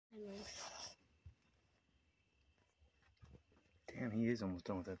Man, he is almost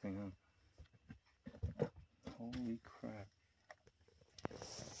done with that thing, huh? Holy crap.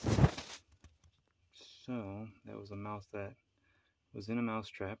 So, that was a mouse that was in a mouse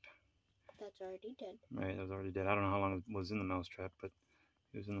trap. That's already dead. Right, that was already dead. I don't know how long it was in the mouse trap, but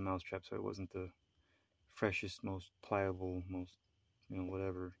it was in the mouse trap, so it wasn't the freshest, most pliable, most,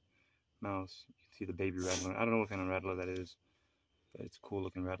 whatever mouse. You can see the baby rattler. I don't know what kind of rattler that is, but it's a cool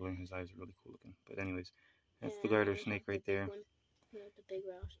looking rattler. His eyes are really cool looking. But anyways, that's the garter snake right there. Yeah, the big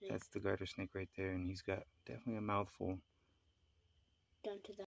rattlesnake. That's the garter snake right there, and he's got definitely a mouthful. Down to the